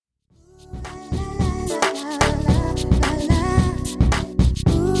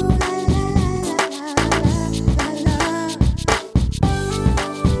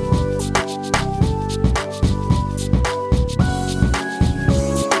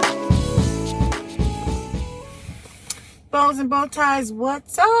Bows and bow ties,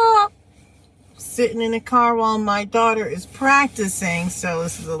 what's up? Sitting in the car while my daughter is practicing, so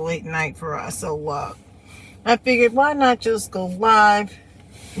this is a late night for us. So I figured, why not just go live?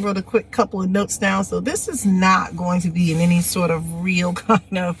 Wrote a quick couple of notes down. So this is not going to be in any sort of real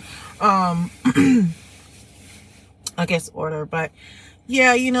kind of, I guess, order. But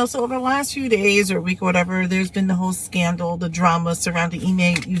yeah, so over the last few days or week or whatever, there's been the whole scandal, the drama surrounding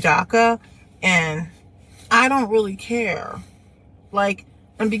Ime Udoka, and I don't really care. Like,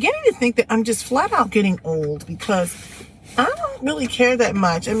 I'm beginning to think that I'm just flat out getting old because I don't really care that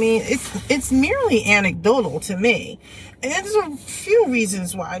much. I mean, it's merely anecdotal to me. And there's a few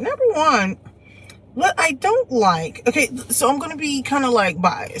reasons why. Number one, what I don't like, okay, so I'm going to be kind of like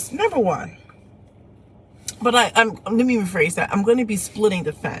biased. Number one, but let me rephrase that. I'm going to be splitting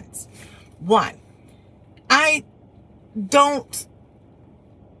the fence. One, I don't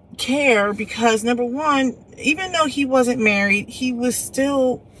care because, number one, even though he wasn't married, he was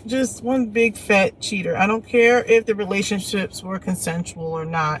still just one big fat cheater. I don't care if the relationships were consensual or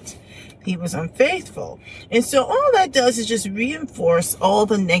not. He was unfaithful. And so all that does is just reinforce all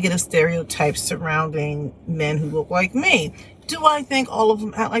the negative stereotypes surrounding men who look like me. Do I think all of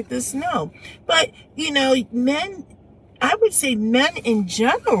them act like this? No. But, men, I would say men in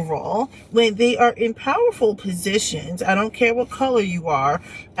general, when they are in powerful positions, I don't care what color you are,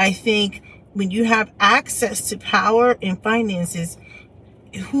 I think when you have access to power and finances,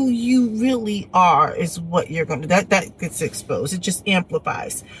 who you really are is what you're going to, that gets exposed. It just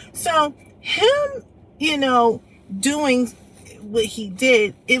amplifies. So him, doing what he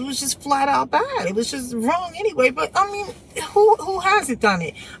did, it was just flat out bad. It was just wrong anyway. But I mean, who hasn't done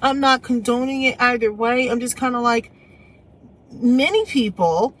it? I'm not condoning it either way. I'm just kind of like, many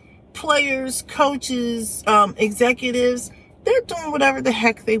people, players, coaches, executives, they're doing whatever the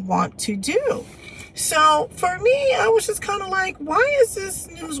heck they want to do. So for me, I was just kind of like, why is this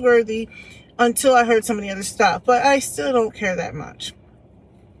newsworthy, until I heard some of the other stuff? But I still don't care that much.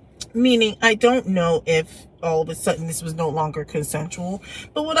 Meaning, I don't know if all of a sudden this was no longer consensual.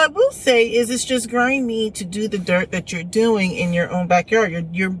 But what I will say is it's just grimy to do the dirt that you're doing in your own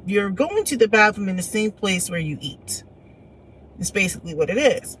backyard. You're going to the bathroom in the same place where you eat. It's basically what it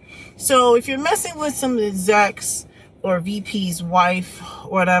is. So if you're messing with some execs or VP's wife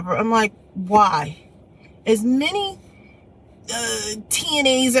or whatever, I'm like, why? As many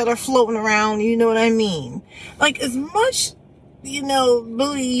TNAs that are floating around, you know what I mean? Like, as much,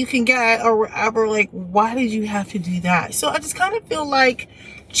 booty you can get or whatever, like, why did you have to do that? So I just kind of feel like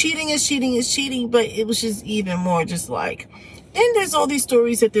cheating is cheating, but it was just even more just like, then there's all these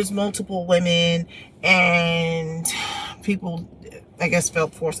stories that there's multiple women and people, I guess,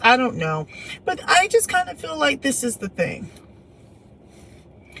 felt forced. I don't know. But I just kind of feel like this is the thing.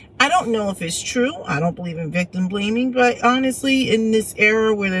 I don't know if it's true. I don't believe in victim blaming. But honestly, in this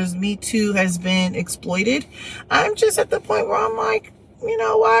era where there's Me Too has been exploited, I'm just at the point where I'm like, you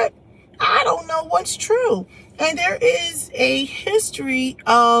know what? I don't know what's true. And there is a history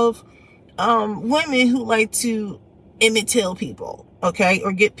of women who like to imitate people, okay,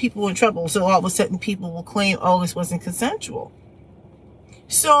 or get people in trouble. So all of a sudden people will claim, oh, this wasn't consensual.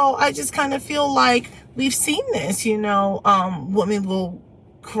 So I just kind of feel like we've seen this, women will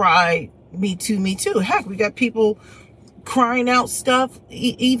cry, me too. Heck, we got people crying out stuff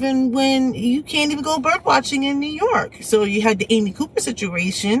even when you can't even go bird watching in New York. So you had the Amy Cooper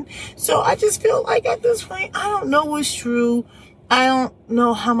situation. So I just feel like at this point, I don't know what's true. I don't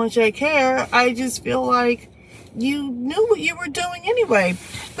know how much I care. I just feel like you knew what you were doing anyway.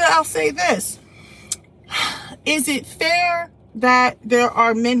 But I'll say this. Is it fair that there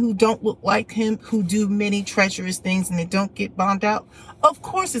are men who don't look like him who do many treacherous things and they don't get bombed out? Of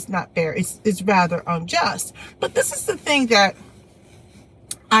course it's not fair. It's rather unjust. But this is the thing that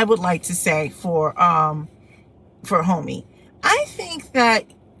I would like to say for homie. I think that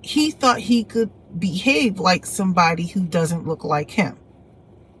he thought he could behave like somebody who doesn't look like him.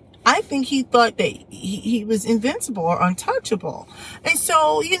 I think he thought that he was invincible or untouchable. And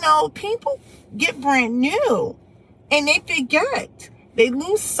so, people get brand new and they forget. They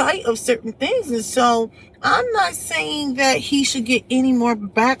lose sight of certain things. And so I'm not saying that he should get any more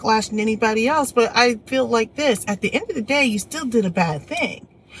backlash than anybody else, but I feel like this. At the end of the day, you still did a bad thing.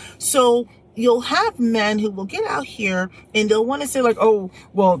 So you'll have men who will get out here and they'll want to say like, oh,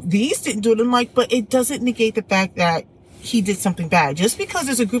 well, these didn't do it. I'm like, but it doesn't negate the fact that he did something bad. Just because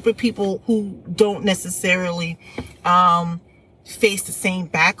there's a group of people who don't necessarily face the same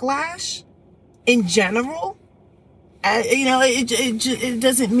backlash in general, it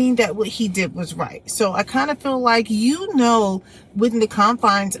doesn't mean that what he did was right. So I kind of feel like, within the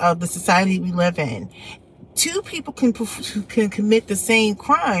confines of the society we live in, two people can commit the same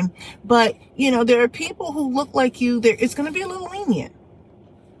crime, but there are people who look like you. It's going to be a little lenient.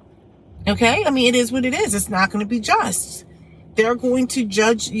 Okay, I mean, it is what it is. It's not going to be just. They're going to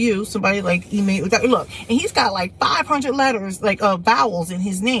judge you, somebody like Ime. Look, and he's got like 500 letters, like vowels in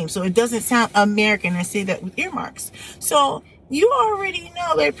his name, so it doesn't sound American. I say that with earmarks. So you already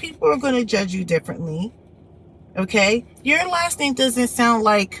know that people are going to judge you differently. Okay, your last name doesn't sound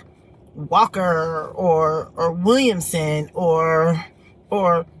like Walker or Williamson or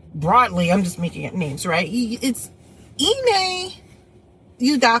Broadley. I'm just making up names, right? It's Ime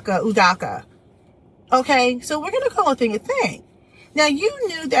Udaka. Okay, so we're going to call a thing a thing. Now, you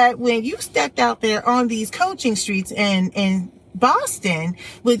knew that when you stepped out there on these coaching streets in Boston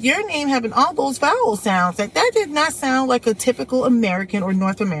with your name having all those vowel sounds, that did not sound like a typical American or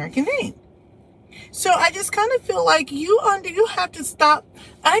North American name. So I just kind of feel like you have to stop.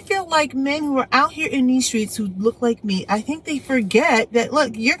 I feel like men who are out here in these streets who look like me, I think they forget that,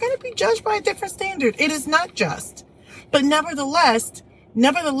 look, you're going to be judged by a different standard. It is not just. But nevertheless,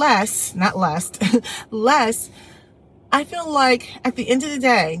 not less, less, I feel like at the end of the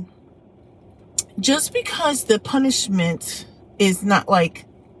day, just because the punishment is not like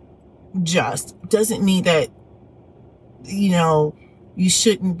just, doesn't mean that, you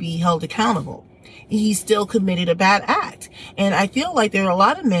shouldn't be held accountable. He still committed a bad act. And I feel like there are a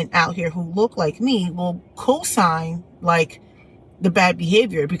lot of men out here who look like me will co-sign like the bad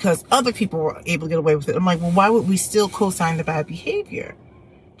behavior because other people were able to get away with it. I'm like, well, why would we still co-sign the bad behavior?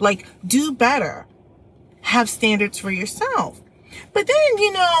 Like, do better. Have standards for yourself. But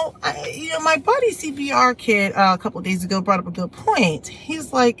then, my buddy CBR kid a couple of days ago brought up a good point.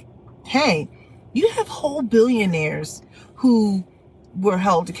 He's like, hey, you have whole billionaires who were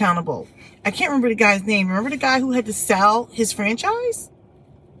held accountable. I can't remember the guy's name. Remember the guy who had to sell his franchise?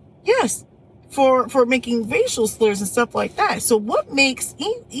 Yes. For making racial slurs and stuff like that. So what makes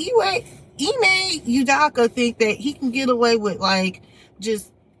Ime Udaka think that he can get away with like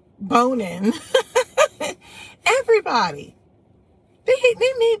just boning everybody? They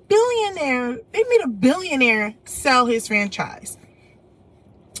made a billionaire sell his franchise.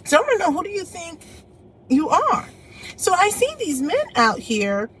 So I want to know, who do you think you are? So I see these men out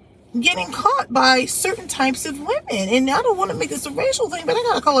here getting caught by certain types of women. And I don't want to make this a racial thing, but I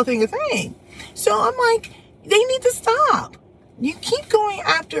got to call a thing a thing. So I'm like, they need to stop. You keep going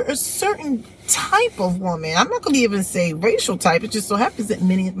after a certain type of woman. I'm not going to even say racial type. It just so happens that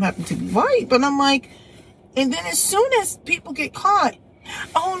many of them happen to be white. But I'm like, and then as soon as people get caught,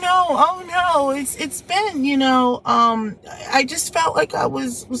 oh no, it's been, I just felt like I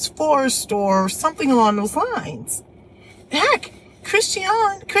was forced or something along those lines. Heck, Christian,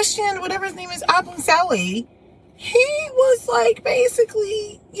 whatever his name is, Abunselli, he was like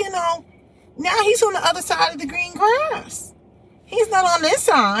basically, now he's on the other side of the green grass. He's not on this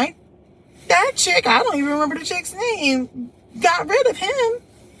side. That chick, I don't even remember the chick's name, got rid of him.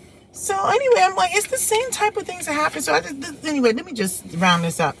 So anyway, I'm like, it's the same type of things that happen. So anyway, let me just round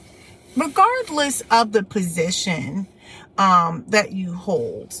this up. Regardless of the position that you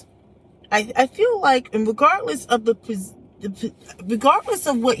hold, I feel like, and regardless of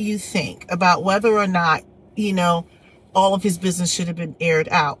what you think about whether or not, all of his business should have been aired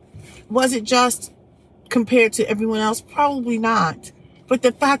out, was it just compared to everyone else? Probably not. But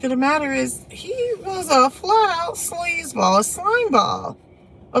the fact of the matter is, he was a flat-out sleazeball, a slimeball,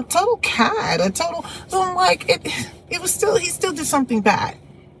 a total cad, so I'm like, it was still, he still did something bad.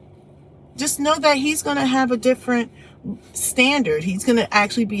 Just know that he's going to have a different standard. He's going to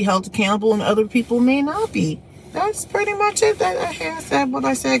actually be held accountable, and other people may not be. That's pretty much it. I said what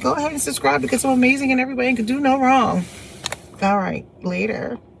I said. Go ahead and subscribe because I'm amazing and everybody can do no wrong. All right,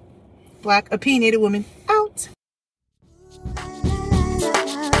 later. Black opinionated woman out.